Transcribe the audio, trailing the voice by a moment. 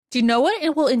Do you know what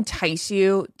it will entice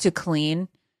you to clean?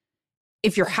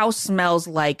 If your house smells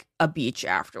like a beach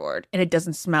afterward and it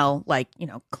doesn't smell like,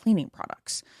 cleaning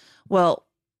products. Well,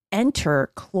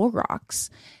 enter Clorox.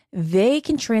 They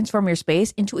can transform your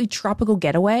space into a tropical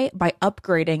getaway by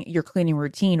upgrading your cleaning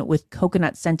routine with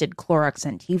coconut-scented Clorox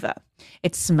Scentiva.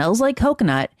 It smells like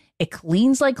coconut, it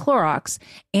cleans like Clorox,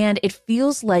 and it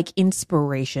feels like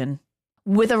inspiration.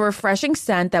 With a refreshing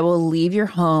scent that will leave your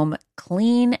home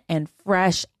clean and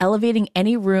fresh, elevating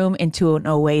any room into an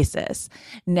oasis.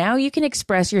 Now you can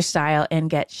express your style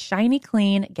and get shiny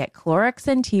clean. Get Clorox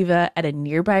Scentiva at a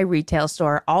nearby retail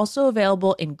store, also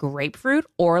available in grapefruit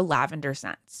or lavender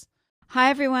scents. Hi,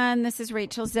 everyone. This is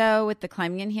Rachel Zoe with the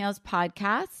Climbing in Heels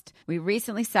podcast. We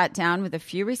recently sat down with a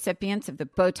few recipients of the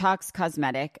Botox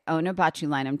Cosmetic,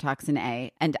 Onabotulinum Toxin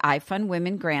A, and iFund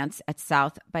Women grants at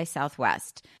South by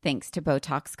Southwest, thanks to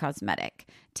Botox Cosmetic.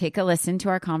 Take a listen to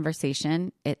our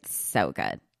conversation. It's so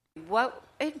good. What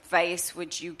advice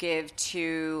would you give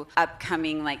to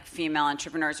upcoming female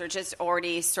entrepreneurs or just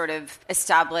already sort of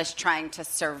established trying to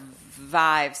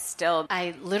survive still?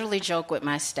 I literally joke with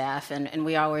my staff and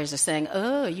we always are saying,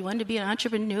 oh, you want to be an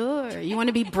entrepreneur? You want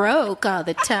to be broke all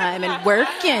the time and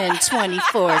working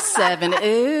 24/7.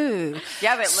 Ooh.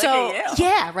 Yeah, but look at you.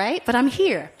 Yeah, right? But I'm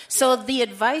here. So the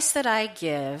advice that I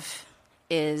give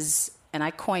is, and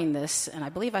I coined this, and I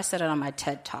believe I said it on my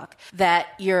TED Talk, that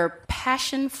your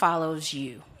passion follows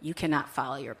you. You cannot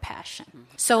follow your passion.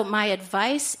 So my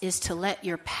advice is to let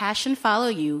your passion follow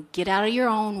you, get out of your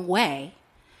own way,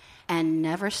 and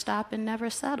never stop and never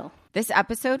settle. This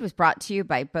episode was brought to you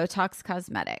by Botox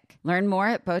Cosmetic. Learn more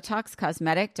at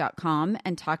BotoxCosmetic.com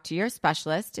and talk to your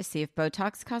specialist to see if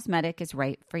Botox Cosmetic is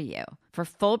right for you. For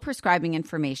full prescribing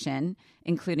information,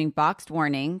 including boxed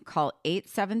warning, call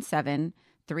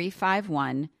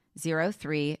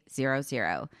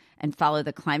 877-351-0300 and follow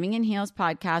the Climbing in Heels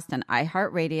podcast on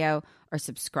iHeartRadio or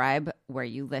subscribe where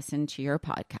you listen to your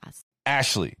podcast.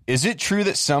 Ashley, is it true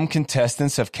that some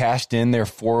contestants have cashed in their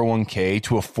 401k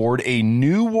to afford a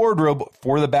new wardrobe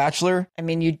for The Bachelor? I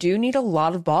mean, you do need a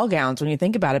lot of ball gowns when you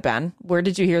think about it, Ben. Where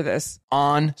did you hear this?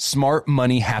 On Smart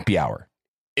Money Happy Hour.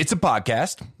 It's a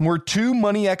podcast where two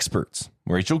money experts,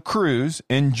 Rachel Cruz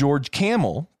and George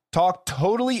Camel, talk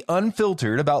totally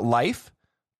unfiltered about life,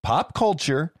 pop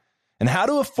culture, and how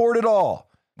to afford it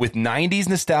all, with 90s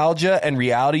nostalgia and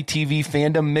reality TV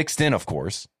fandom mixed in, of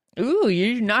course. Ooh,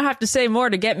 you do not have to say more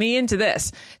to get me into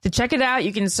this. To check it out,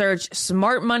 you can search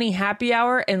Smart Money Happy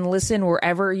Hour and listen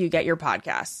wherever you get your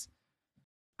podcasts.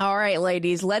 All right,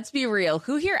 ladies, let's be real.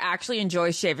 Who here actually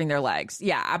enjoys shaving their legs?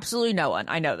 Yeah, absolutely no one.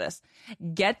 I know this.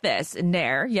 Get this.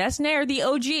 Nair, yes, Nair, the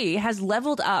OG, has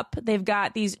leveled up. They've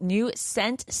got these new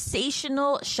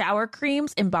sensational shower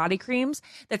creams and body creams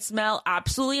that smell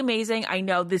absolutely amazing. I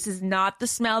know this is not the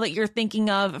smell that you're thinking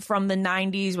of from the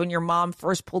 90s when your mom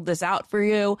first pulled this out for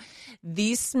you.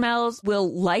 These smells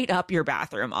will light up your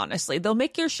bathroom, honestly. They'll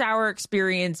make your shower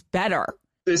experience better.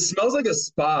 It smells like a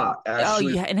spa,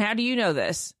 actually. Oh, yeah. And how do you know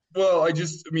this? Well,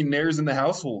 Nair's in the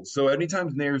household. So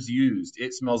anytime Nair's used,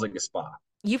 it smells like a spa.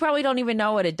 You probably don't even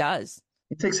know what it does.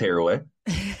 It takes hair away.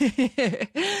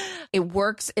 It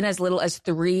works in as little as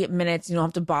 3 minutes. You don't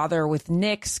have to bother with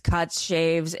nicks, cuts,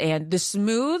 shaves, and the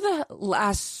smooth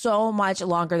lasts so much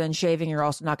longer than shaving. You're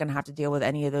also not going to have to deal with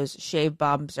any of those shave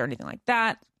bumps or anything like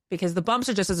that because the bumps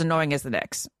are just as annoying as the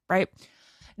nicks, right?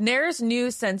 Nair's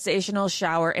new sensational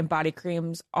shower and body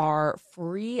creams are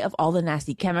free of all the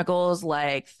nasty chemicals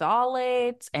like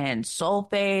phthalates and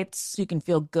sulfates. You can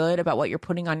feel good about what you're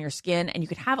putting on your skin, and you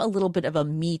can have a little bit of a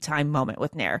me time moment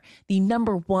with Nair, the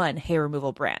 #1 hair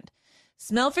removal brand.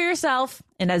 Smell for yourself,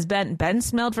 and as Ben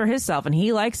smelled for himself, and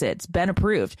he likes it. It's Ben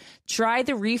approved. Try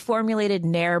the reformulated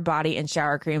Nair body and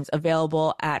shower creams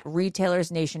available at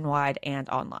retailers nationwide and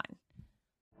online.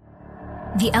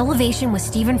 The Elevation with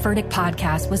Stephen Furtick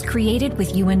podcast was created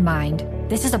with you in mind.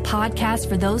 This is a podcast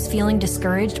for those feeling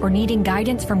discouraged or needing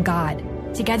guidance from God.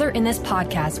 Together in this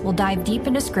podcast, we'll dive deep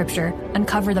into scripture,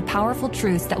 uncover the powerful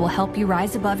truths that will help you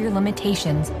rise above your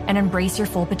limitations and embrace your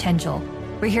full potential.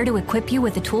 We're here to equip you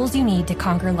with the tools you need to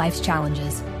conquer life's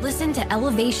challenges. Listen to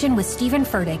Elevation with Stephen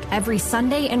Furtick every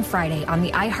Sunday and Friday on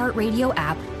the iHeartRadio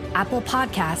app, Apple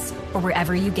Podcasts, or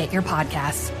wherever you get your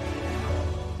podcasts.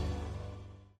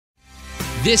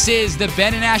 This is the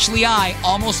Ben and Ashley I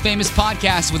Almost Famous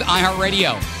podcast with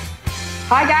iHeartRadio.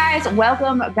 Hi, guys.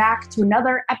 Welcome back to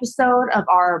another episode of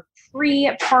our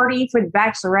pre-party for The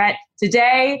Bachelorette.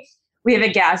 Today, we have a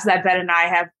guest that Ben and I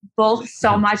have both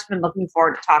so much been looking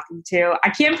forward to talking to. I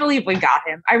can't believe we got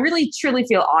him. I really, truly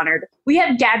feel honored. We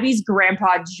have Gabby's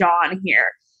grandpa, John, here.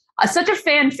 Such a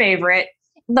fan favorite.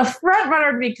 the front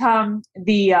runner to become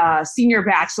the senior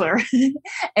bachelor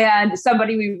and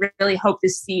somebody we really hope to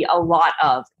see a lot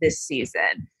of this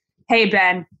season. Hey,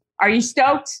 Ben, are you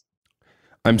stoked?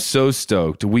 I'm so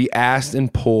stoked. We asked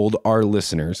and polled our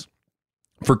listeners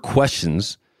for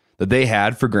questions that they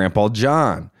had for Grandpa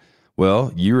John.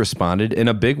 Well, you responded in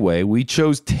a big way. We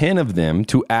chose 10 of them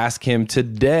to ask him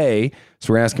today.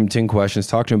 So we're going to ask him 10 questions,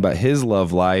 talk to him about his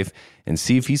love life, and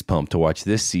see if he's pumped to watch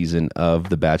this season of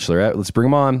The Bachelorette. Let's bring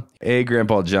him on. Hey,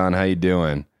 Grandpa John, how you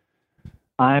doing?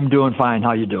 I'm doing fine.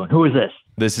 How you doing? Who is this?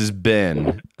 This is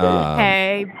Ben.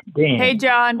 Hey. Dan. Hey,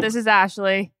 John. This is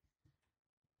Ashley.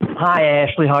 Hi,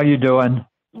 Ashley. How you doing?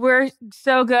 We're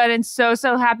so good and so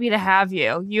happy to have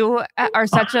you. You are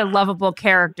such a lovable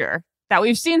character that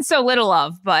we've seen so little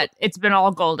of, but it's been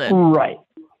all golden. Right.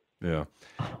 Yeah.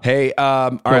 Hey,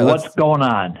 all So right. what's going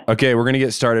on? Okay, we're going to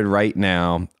get started right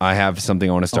now. I have something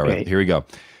I want to start with. Here we go.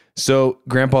 So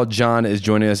Grandpa John is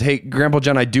joining us. Hey, Grandpa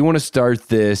John, I do want to start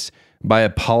this by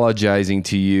apologizing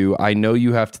to you. I know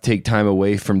you have to take time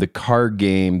away from the card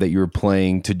game that you were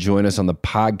playing to join us on the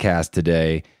podcast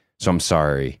today, so I'm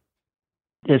sorry.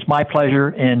 It's my pleasure,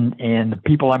 and the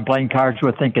people I'm playing cards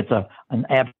with think it's an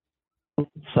absolute,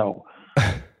 so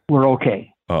we're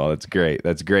okay. Oh, that's great.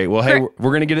 That's great. Well, hey,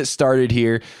 we're going to get it started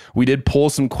here. We did pull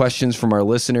some questions from our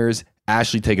listeners.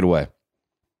 Ashley, take it away.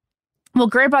 Well,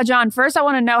 Grandpa John, first I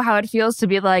want to know how it feels to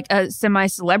be like a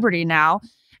semi-celebrity now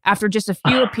after just a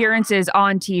few appearances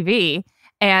on TV.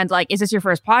 And like, is this your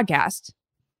first podcast?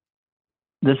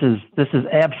 This is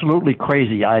absolutely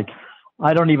crazy. I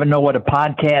don't even know what a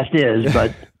podcast is,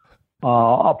 but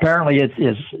apparently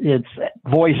it's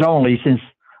voice only, since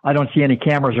I don't see any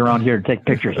cameras around here to take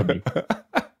pictures of me.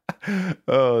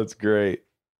 Oh, that's great.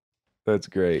 That's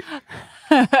great.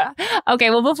 Okay,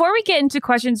 well, before we get into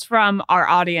questions from our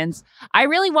audience, I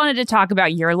really wanted to talk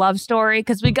about your love story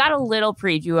because we got a little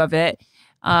preview of it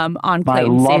on My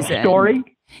Clayton's love season. story?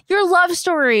 Your love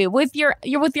story with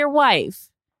your wife.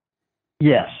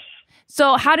 Yes.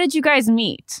 So how did you guys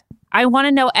meet? I want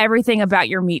to know everything about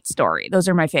your meet story. Those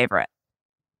are my favorite.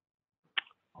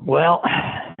 Well,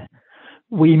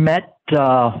 we met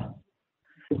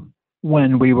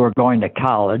when we were going to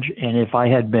college, and if I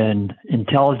had been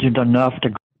intelligent enough to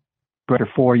go for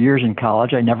 4 years in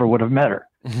college, I never would have met her.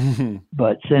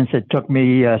 But since it took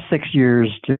me 6 years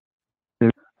to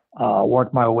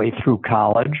work my way through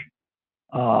college,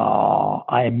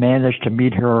 I managed to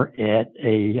meet her at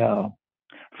a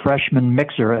freshman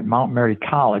mixer at Mount Mary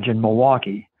College in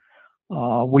Milwaukee.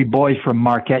 We boys from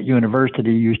Marquette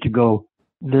University used to go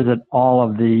visit all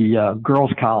of the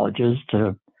girls' colleges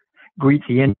to greet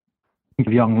the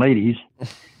young ladies.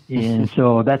 And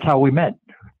so that's how we met.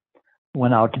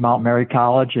 Went out to Mount Mary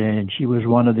College, and she was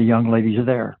one of the young ladies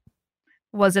there.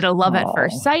 Was it a love at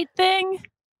first sight thing?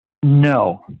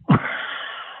 No.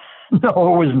 No,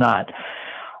 it was not.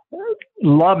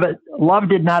 Love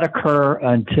did not occur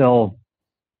until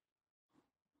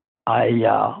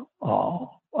one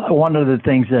of the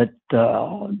things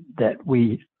that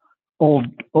we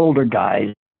older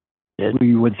guys did,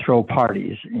 we would throw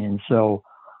parties, and so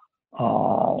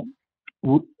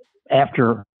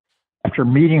after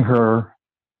meeting her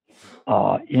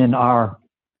in our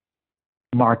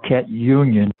Marquette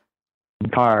Union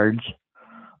cards,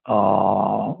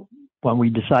 when we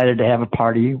decided to have a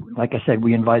party, like I said,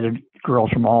 we invited girls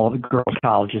from all of the girls'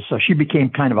 colleges, so she became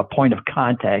kind of a point of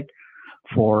contact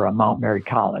for Mount Mary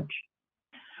College.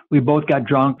 We both got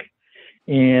drunk,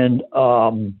 and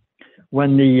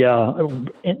when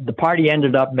the party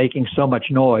ended up making so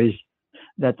much noise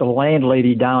that the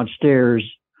landlady downstairs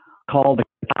called the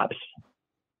cops.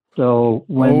 So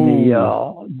when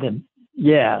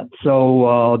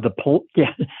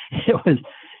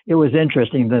it was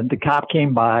interesting. The cop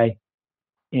came by,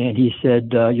 and he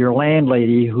said, "Your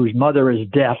landlady, whose mother is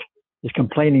deaf, is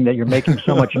complaining that you're making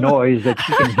so much noise that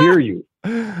she can hear you."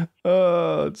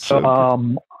 Oh, it's so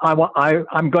cool.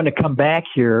 I'm going to come back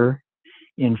here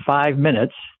in 5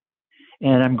 minutes,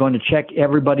 and I'm going to check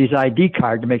everybody's ID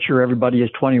card to make sure everybody is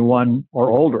 21 or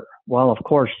older. Well, of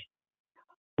course,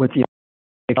 with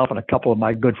myself and a couple of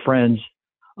my good friends,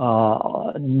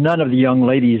 none of the young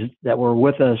ladies that were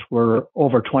with us were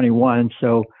over 21,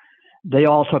 so they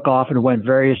all took off and went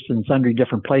various and sundry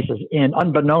different places. And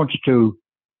unbeknownst to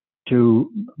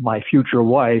my future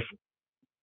wife,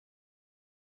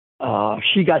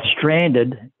 she got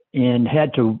stranded and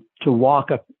had to walk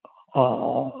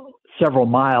several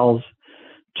miles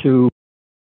to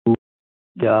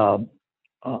the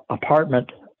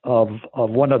apartment of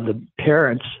one of the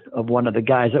parents of one of the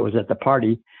guys that was at the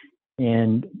party,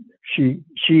 and she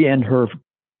and her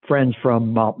friends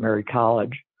from Mount Mary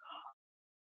College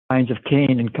of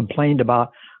Cain and complained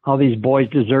about how these boys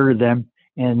deserted them.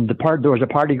 And there was a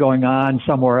party going on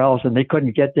somewhere else, and they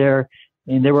couldn't get there,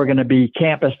 and they were going to be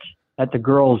campused at the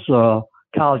girls'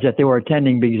 college that they were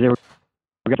attending because they were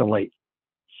so late.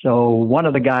 So one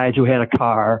of the guys who had a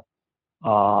car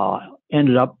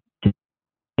ended up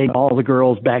taking all the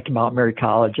girls back to Mount Mary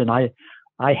College, and I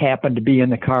happened to be in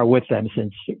the car with them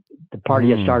since the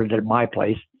party had started at my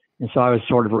place, and so I was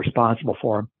sort of responsible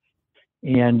for them.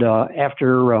 And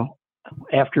after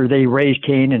they raised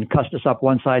Cain and cussed us up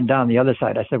one side and down the other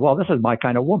side, I said, well, this is my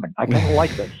kind of woman. I kind of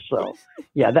like this. So,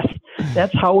 yeah,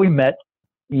 that's how we met.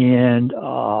 And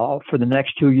for the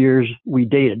next 2 years, we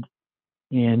dated.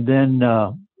 And then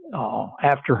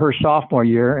after her sophomore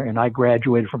year and I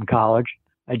graduated from college,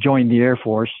 I joined the Air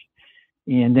Force.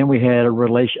 And then we had a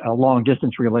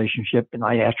long-distance relationship, and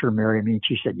I asked her to marry me, and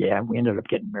she said, yeah, and we ended up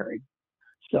getting married.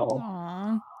 So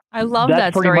Aww. I love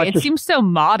that story. It seems so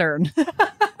modern.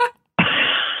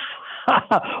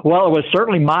 Well, it was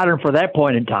certainly modern for that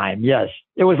point in time. Yes,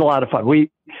 it was a lot of fun. We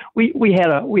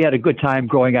had a good time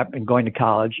growing up and going to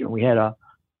college, and we had a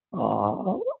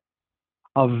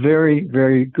very,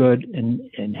 very good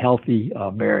and healthy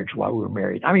marriage while we were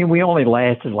married. I mean, we only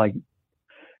lasted like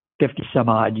 50 some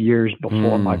odd years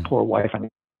before my poor wife.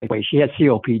 She had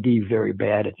COPD very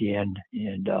bad at the end,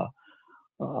 and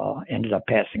ended up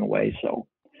passing away. So,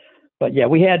 but yeah,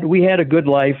 we had a good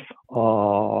life,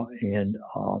 and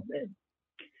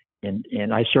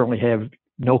I certainly have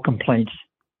no complaints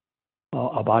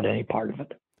about any part of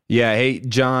it. Yeah. Hey,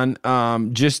 John,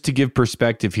 just to give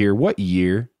perspective here, what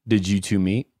year did you two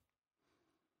meet?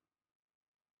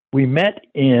 We met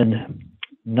in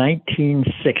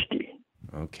 1960.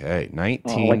 Okay,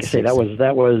 1960. Like I say,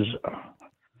 that was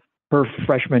her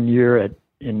freshman year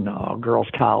in girls'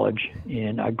 college,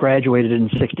 and I graduated in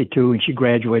 62, and she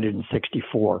graduated in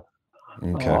 64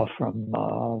 from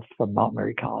Mount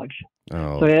Mary College.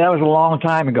 Oh. So yeah, that was a long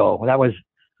time ago. That was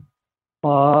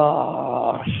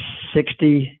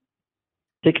 60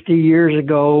 years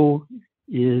ago.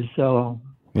 Is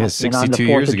 62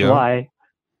 years ago. July,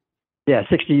 yeah,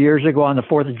 60 years ago on the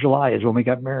 4th of July is when we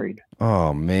got married.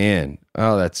 Oh man,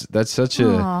 that's such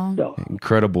a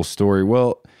incredible story.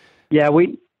 Well, yeah,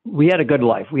 we had a good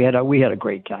life. We had a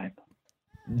great time.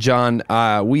 John,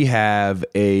 we have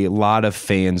a lot of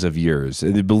fans of yours.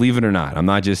 Believe it or not, I'm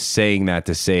not just saying that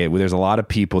to say it. There's a lot of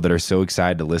people that are so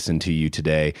excited to listen to you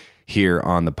today here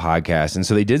on the podcast. And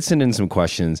so they did send in some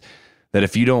questions that,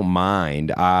 if you don't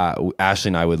mind, Ashley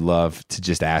and I would love to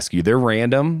just ask you. They're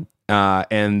random,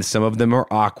 and some of them are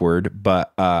awkward,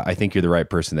 but I think you're the right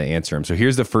person to answer them. So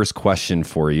here's the first question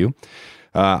for you.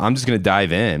 I'm just going to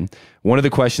dive in. One of the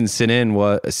questions sent in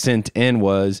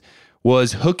was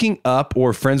hooking up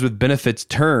or friends with benefits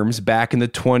terms back in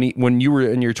the when you were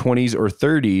in your 20s or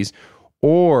 30s,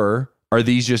 or are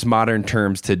these just modern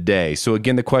terms today? So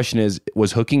again, the question is,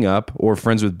 was hooking up or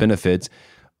friends with benefits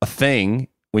a thing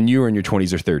when you were in your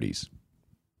 20s or 30s?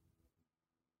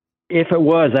 If it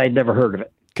was, I'd never heard of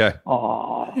it. Okay.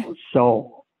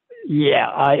 So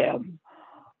yeah,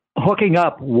 hooking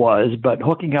up was, but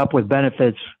hooking up with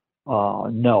benefits,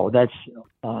 no, that's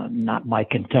not my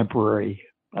contemporary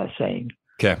saying.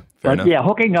 Okay, but enough. Yeah,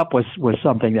 hooking up was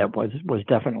something that was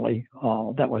definitely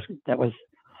that was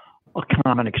a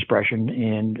common expression,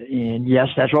 and yes,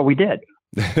 that's what we did.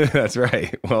 That's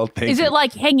right. Well, thank you. Is it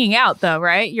like hanging out though?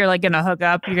 Right? You're like gonna hook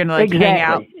up. You're gonna like hang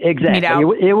out. Exactly. Meet out.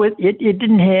 It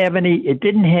didn't have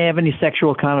any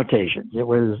sexual connotations. It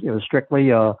was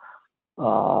strictly a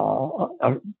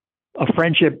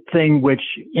friendship thing, which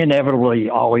inevitably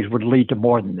always would lead to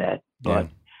more than that. But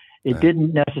it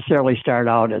didn't necessarily start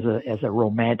out as a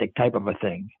romantic type of a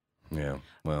thing. Yeah,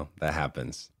 well, that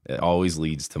happens. It always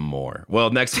leads to more. Well,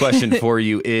 next question for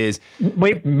you is...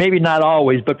 Maybe not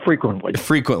always, but frequently.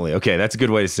 Frequently. Okay, that's a good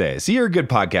way to say it. So you're a good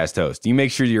podcast host. You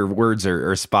make sure your words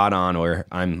are spot on, or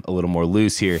I'm a little more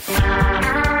loose here.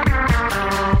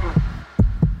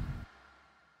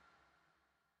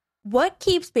 What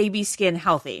keeps baby skin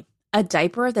healthy? A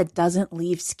diaper that doesn't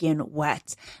leave skin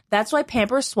wet. That's why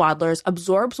Pampers Swaddlers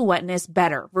absorbs wetness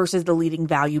better versus the leading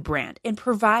value brand and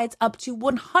provides up to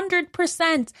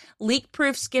 100%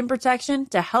 leak-proof skin protection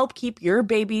to help keep your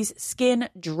baby's skin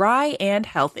dry and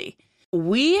healthy.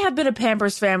 We have been a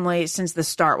Pampers family since the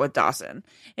start with Dawson.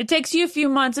 It takes you a few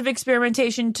months of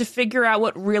experimentation to figure out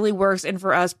what really works, and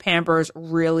for us, Pampers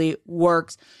really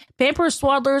works. Pampers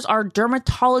Swaddlers are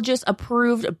dermatologist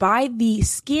approved by the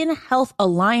Skin Health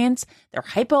Alliance. They're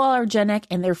hypoallergenic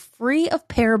and they're free of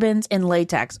parabens and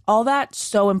latex. All that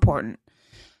so important.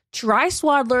 Try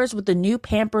Swaddlers with the new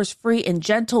Pampers Free and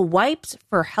Gentle wipes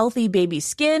for healthy baby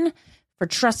skin. For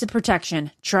trusted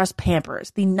protection, trust Pampers,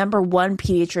 the #1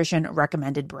 pediatrician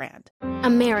recommended brand.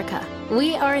 America,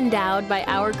 we are endowed by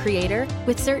our Creator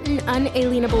with certain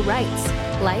unalienable rights: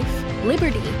 life,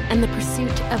 liberty, and the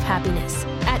pursuit of happiness.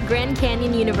 At Grand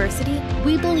Canyon University,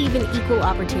 we believe in equal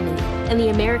opportunity, and the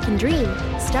American dream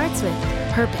starts with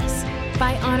purpose.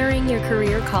 By honoring your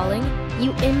career calling, you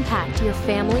impact your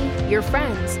family, your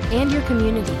friends, and your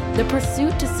community. The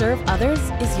pursuit to serve others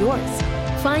is yours.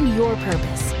 Find your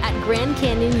purpose at Grand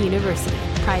Canyon University.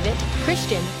 Private,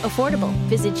 Christian, affordable.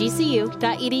 Visit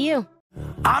gcu.edu.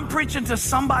 I'm preaching to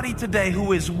somebody today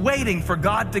who is waiting for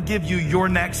God to give you your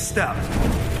next step.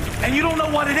 And you don't know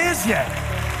what it is yet.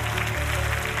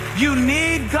 You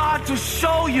need God to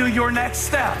show you your next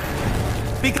step.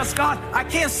 Because God, I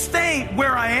can't stay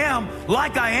where I am,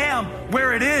 like I am,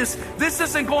 where it is. This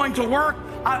isn't going to work.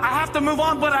 I have to move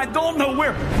on, but I don't know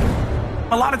where.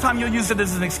 A lot of time you'll use it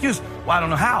as an excuse. Well, I don't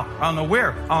know how. I don't know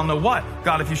where. I don't know what.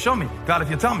 God, if you show me. God, if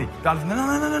you tell me. God, if...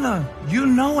 No. You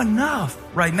know enough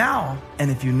right now. And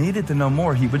if you needed to know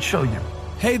more, he would show you.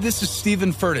 Hey, this is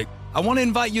Stephen Furtick. I want to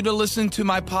invite you to listen to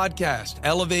my podcast,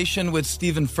 Elevation with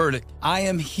Stephen Furtick. I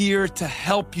am here to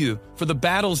help you for the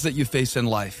battles that you face in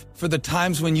life, for the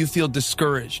times when you feel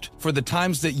discouraged, for the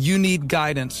times that you need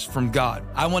guidance from God.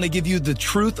 I want to give you the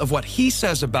truth of what he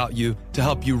says about you to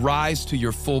help you rise to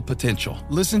your full potential.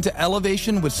 Listen to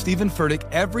Elevation with Stephen Furtick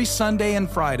every Sunday and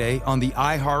Friday on the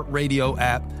iHeartRadio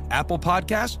app, Apple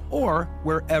Podcasts, or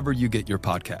wherever you get your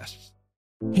podcasts.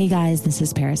 Hey guys, this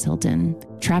is Paris Hilton.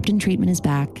 Trapped in Treatment is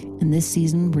back, and this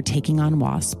season we're taking on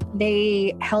WASP.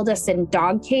 They held us in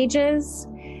dog cages.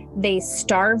 They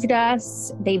starved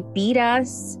us. They beat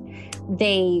us.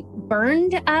 They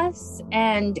burned us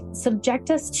and subject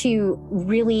us to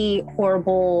really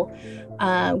horrible,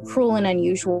 cruel and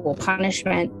unusual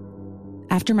punishment.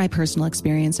 After my personal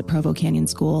experience at Provo Canyon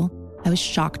School, I was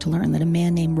shocked to learn that a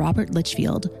man named Robert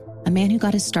Litchfield, a man who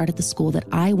got his start at the school that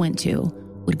I went to,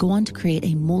 would go on to create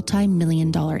a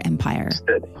multi-million-dollar empire.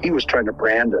 He was trying to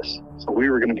brand us, so we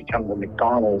were going to become the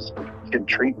McDonald's of kid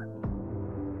treatment.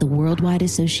 The Worldwide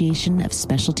Association of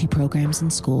Specialty Programs in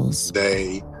Schools.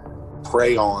 They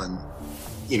prey on,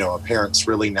 a parent's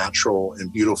really natural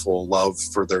and beautiful love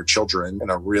for their children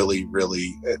in a really,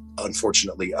 really,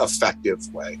 unfortunately,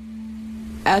 effective way.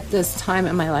 At this time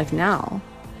in my life now,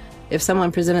 if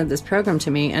someone presented this program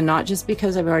to me, and not just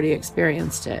because I've already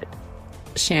experienced it,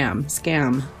 sham,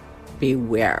 scam,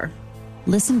 beware.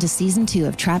 Listen to Season 2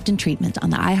 of Trapped in Treatment on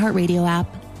the iHeartRadio app,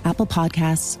 Apple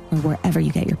Podcasts, or wherever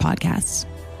you get your podcasts.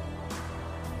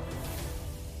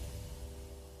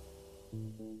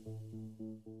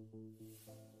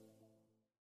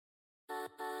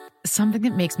 Something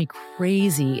that makes me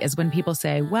crazy is when people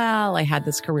say, well, I had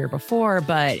this career before,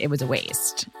 but it was a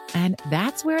waste. And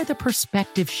that's where the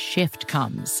perspective shift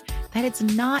comes, that it's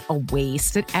not a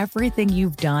waste, that everything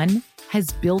you've done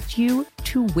has built you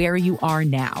to where you are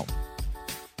now.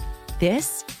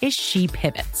 This is She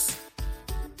Pivots,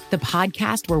 the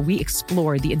podcast where we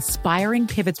explore the inspiring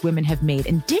pivots women have made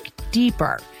and dig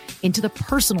deeper into the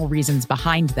personal reasons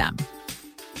behind them.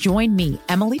 Join me,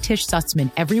 Emily Tish Sussman,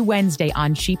 every Wednesday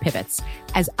on She Pivots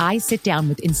as I sit down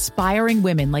with inspiring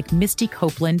women like Misty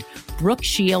Copeland, Brooke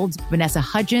Shields, Vanessa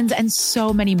Hudgens, and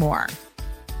so many more.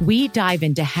 We dive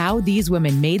into how these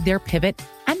women made their pivot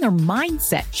and their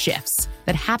mindset shifts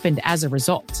that happened as a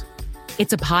result.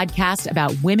 It's a podcast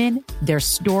about women, their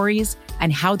stories,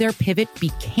 and how their pivot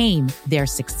became their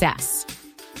success.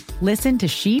 Listen to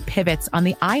She Pivots on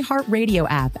the iHeartRadio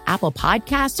app, Apple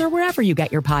Podcasts, or wherever you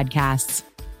get your podcasts.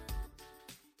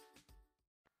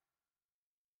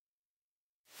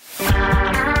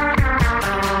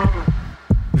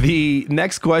 The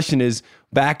next question is,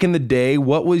 back in the day,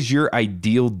 what was your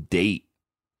ideal date?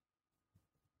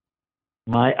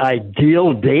 My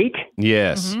ideal date?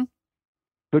 Yes. Mm-hmm.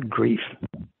 Good grief.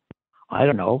 I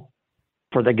don't know.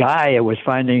 For the guy, it was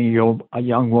finding a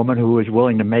young woman who was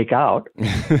willing to make out,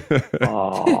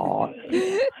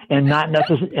 and not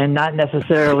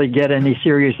necessarily get any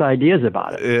serious ideas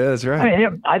about it. Yeah, that's right.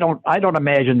 I don't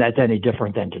imagine that's any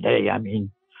different than today. I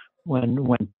mean,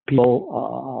 when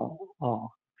people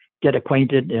get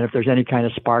acquainted, and if there's any kind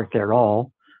of spark there at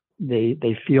all,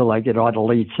 they feel like it ought to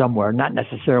lead somewhere. Not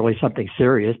necessarily something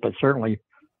serious, but certainly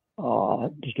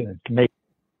just to make.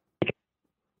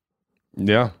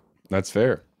 Yeah, that's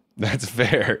fair. That's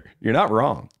fair. You're not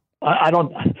wrong. I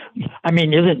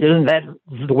mean, isn't that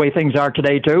the way things are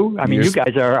today too? I mean, you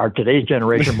guys are today's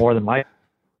generation more than my.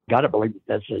 Got to believe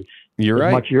that's you're as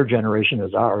right. much your generation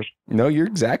as ours. No, you're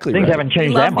exactly Things right. haven't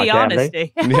changed that much, have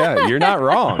they? Yeah, you're not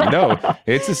wrong. No,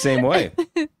 it's the same way.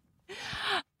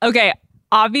 Okay,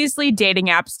 Obviously, dating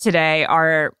apps today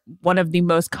are one of the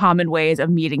most common ways of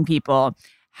meeting people.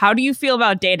 How do you feel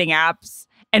about dating apps?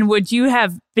 And would you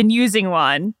have been using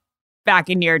one back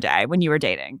in your day when you were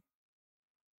dating?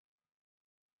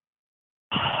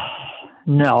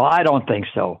 No, I don't think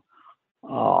so.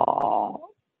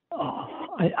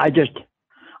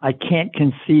 I can't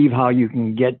conceive how you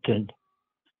can get to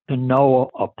know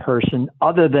a person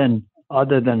other than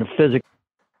physically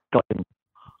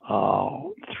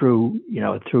through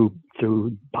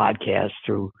podcasts,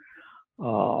 through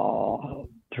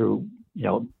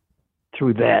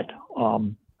that.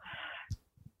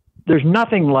 There's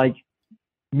nothing like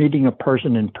meeting a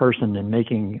person in person and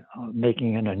making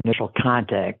an initial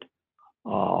contact.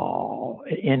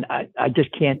 And I just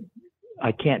can't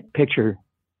picture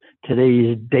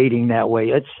today's dating that way.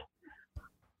 It's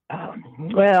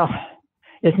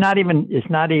it's not even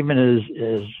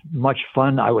as much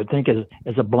fun, I would think, as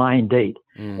a blind date.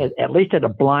 At least at a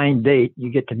blind date, you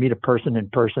get to meet a person in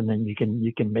person, and you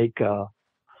can make a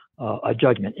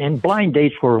judgment. And blind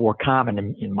dates were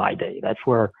common in my day. That's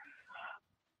where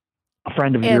a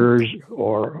friend of yours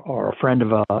or a friend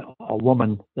of a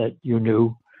woman that you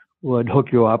knew would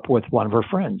hook you up with one of her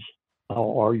friends,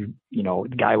 or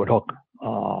the guy would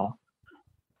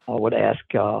would ask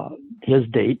his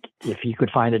date if he could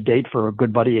find a date for a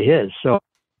good buddy of his. So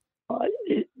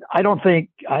I don't think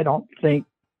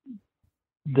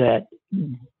that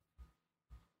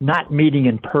not meeting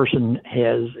in person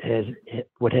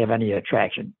would have any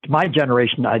attraction. To my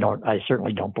generation, I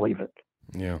certainly don't believe it.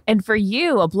 Yeah. And for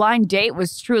you, a blind date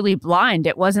was truly blind.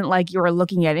 It wasn't like you were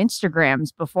looking at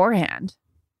Instagrams beforehand.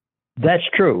 That's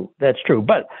true.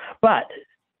 But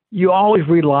you always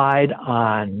relied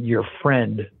on your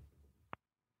friend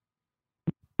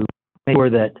to make sure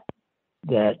that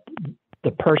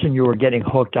the person you were getting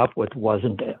hooked up with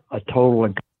wasn't a total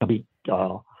and complete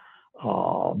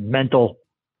mental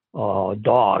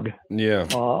dog. Yeah.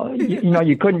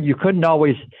 You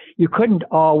couldn't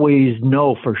always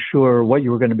know for sure what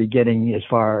you were going to be getting as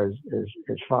far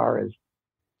as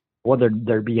whether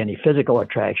there'd be any physical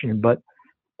attraction. But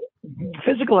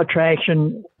physical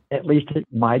attraction, at least in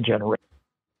my generation,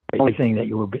 the only thing that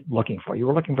you were looking for. You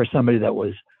were looking for somebody that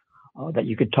was that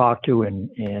you could talk to and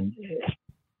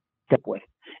step with.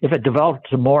 If it developed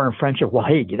some more in friendship, well,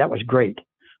 hey, that was great.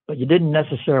 But you didn't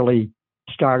necessarily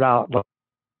start out with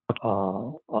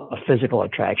a physical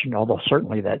attraction, although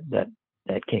certainly that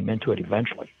came into it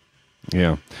eventually.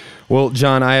 Yeah. Well,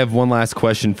 John, I have one last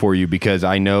question for you, because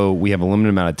I know we have a limited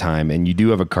amount of time and you do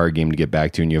have a card game to get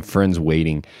back to and you have friends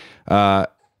waiting.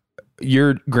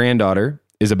 Your granddaughter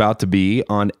is about to be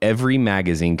on every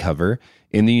magazine cover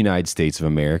in the United States of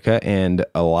America and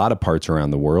a lot of parts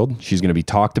around the world. She's going to be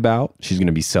talked about. She's going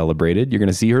to be celebrated. You're going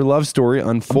to see her love story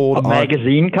unfold. A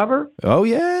magazine cover? Oh,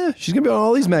 yeah. She's going to be on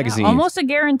all these magazines. Almost a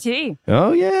guarantee.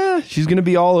 Oh, yeah. She's going to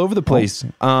be all over the place.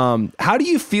 How do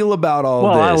you feel about all this?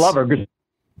 Well, I love her.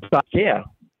 Yeah.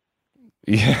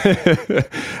 Yeah.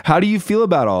 How do you feel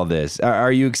about all this?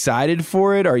 Are you excited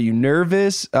for it? Are you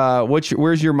nervous?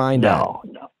 Where's your mind at? No.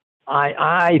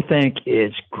 I think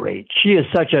it's great. She is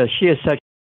she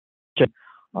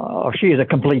is a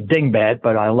complete dingbat,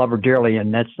 but I love her dearly,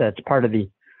 and that's part of the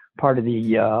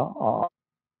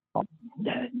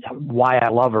why I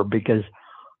love her, because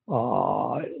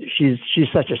she's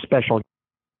such a special.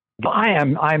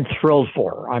 I'm thrilled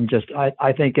for her.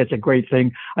 I think it's a great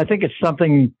thing. I think it's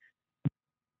something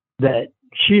that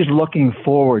she's looking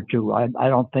forward to. I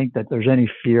don't think that there's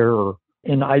any fear,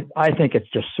 and I think it's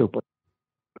just super.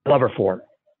 Love her for it,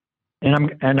 and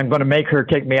I'm going to make her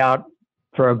take me out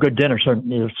for a good dinner as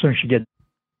soon as she gets.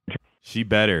 She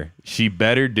better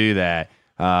do that,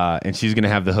 and she's going to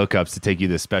have the hookups to take you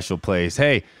to this special place.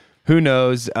 Hey, who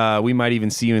knows? We might even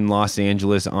see you in Los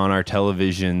Angeles on our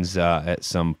televisions at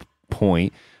some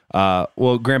point.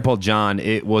 Well, Grandpa John,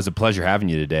 it was a pleasure having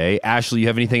you today. Ashley, you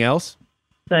have anything else?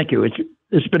 Thank you.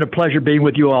 It's been a pleasure being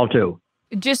with you all too.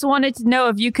 Just wanted to know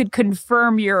if you could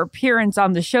confirm your appearance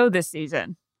on the show this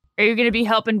season. Are you going to be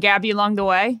helping Gabby along the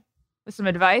way with some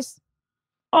advice?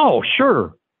 Oh,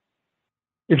 sure.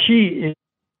 If she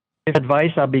gives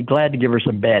advice, I'll be glad to give her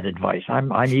some bad advice.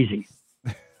 I'm easy.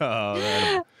 Oh,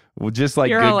 man. Well, just like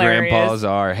You're good hilarious. grandpas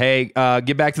are. Hey,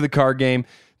 get back to the card game.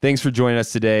 Thanks for joining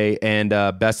us today, and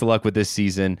best of luck with this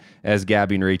season as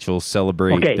Gabby and Rachel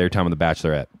celebrate their time on The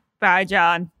Bachelorette. Bye,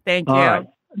 John. Thank you. All right.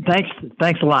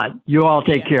 Thanks a lot. You all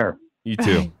take care. You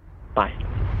too. Bye.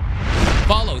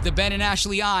 Follow the Ben and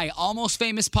Ashley I Almost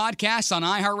Famous podcast on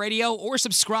iHeartRadio or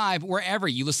subscribe wherever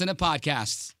you listen to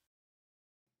podcasts.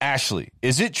 Ashley,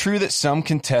 is it true that some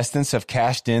contestants have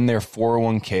cashed in their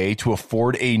 401k to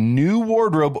afford a new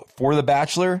wardrobe for The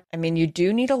Bachelor? I mean, you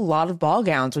do need a lot of ball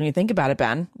gowns when you think about it,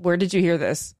 Ben. Where did you hear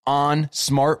this? On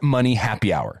Smart Money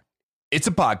Happy Hour. It's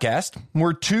a podcast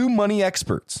where two money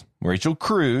experts, Rachel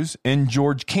Cruz and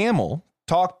George Camel,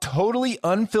 talk totally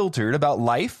unfiltered about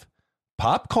life,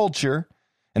 pop culture,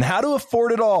 and how to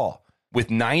afford it all, with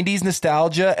 90s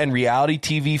nostalgia and reality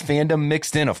TV fandom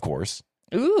mixed in, of course.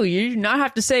 Ooh, you do not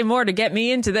have to say more to get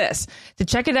me into this. To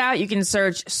check it out, you can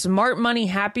search Smart Money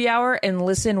Happy Hour and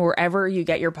listen wherever you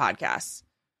get your podcasts.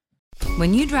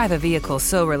 When you drive a vehicle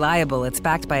so reliable it's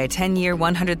backed by a 10-year,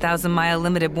 100,000-mile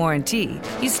limited warranty,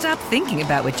 you stop thinking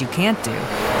about what you can't do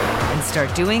and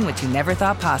start doing what you never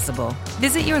thought possible.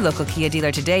 Visit your local Kia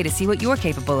dealer today to see what you're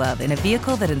capable of in a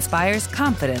vehicle that inspires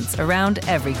confidence around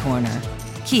every corner.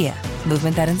 Kia,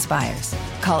 movement that inspires.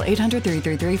 Call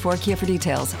 800-333-4KIA for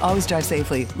details. Always drive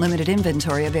safely. Limited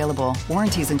inventory available.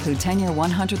 Warranties include 10-year,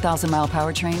 100,000-mile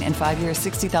powertrain and 5-year,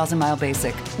 60,000-mile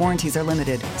basic. Warranties are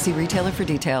limited. See retailer for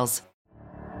details.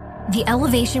 The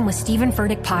Elevation with Stephen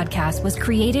Furtick podcast was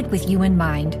created with you in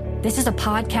mind. This is a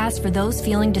podcast for those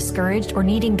feeling discouraged or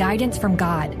needing guidance from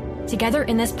God. Together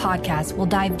in this podcast, we'll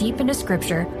dive deep into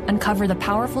scripture, uncover the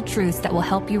powerful truths that will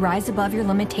help you rise above your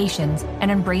limitations and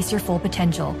embrace your full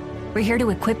potential. We're here to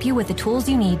equip you with the tools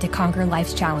you need to conquer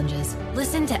life's challenges.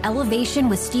 Listen to Elevation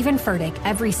with Stephen Furtick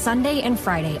every Sunday and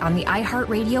Friday on the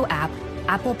iHeartRadio app,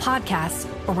 Apple Podcasts,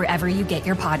 or wherever you get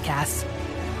your podcasts.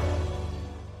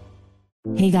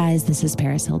 Hey guys, this is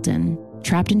Paris Hilton.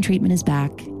 Trapped in Treatment is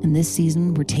back, and this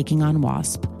season we're taking on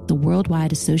WASP, the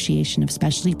Worldwide Association of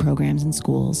Specialty Programs and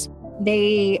Schools.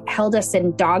 They held us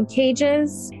in dog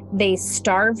cages. They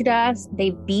starved us.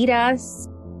 They beat us.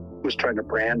 Was trying to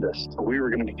brand us. So we were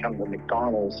going to become the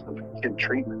McDonald's of kid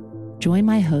treatment. Join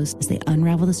my host as they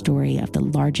unravel the story of the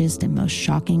largest and most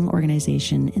shocking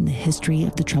organization in the history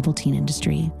of the troubled teen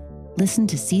industry. Listen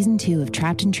to Season 2 of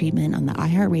Trapped in Treatment on the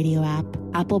iHeartRadio app,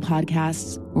 Apple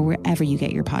Podcasts, or wherever you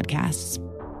get your podcasts.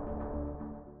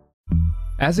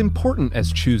 As important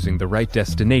as choosing the right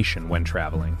destination when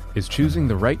traveling is choosing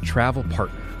the right travel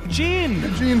partner. Gene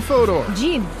Fodor.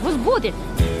 Gene, was good.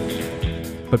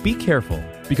 But be careful,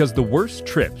 because the worst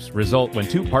trips result when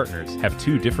two partners have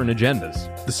two different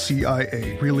agendas. The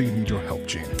CIA really need your help,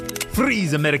 Gene.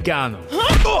 Freeze, Americano.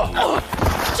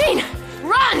 Gene,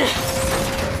 run!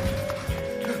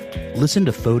 Listen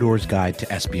to Fodor's Guide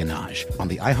to Espionage on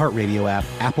the iHeartRadio app,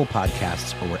 Apple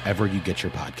Podcasts, or wherever you get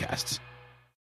your podcasts.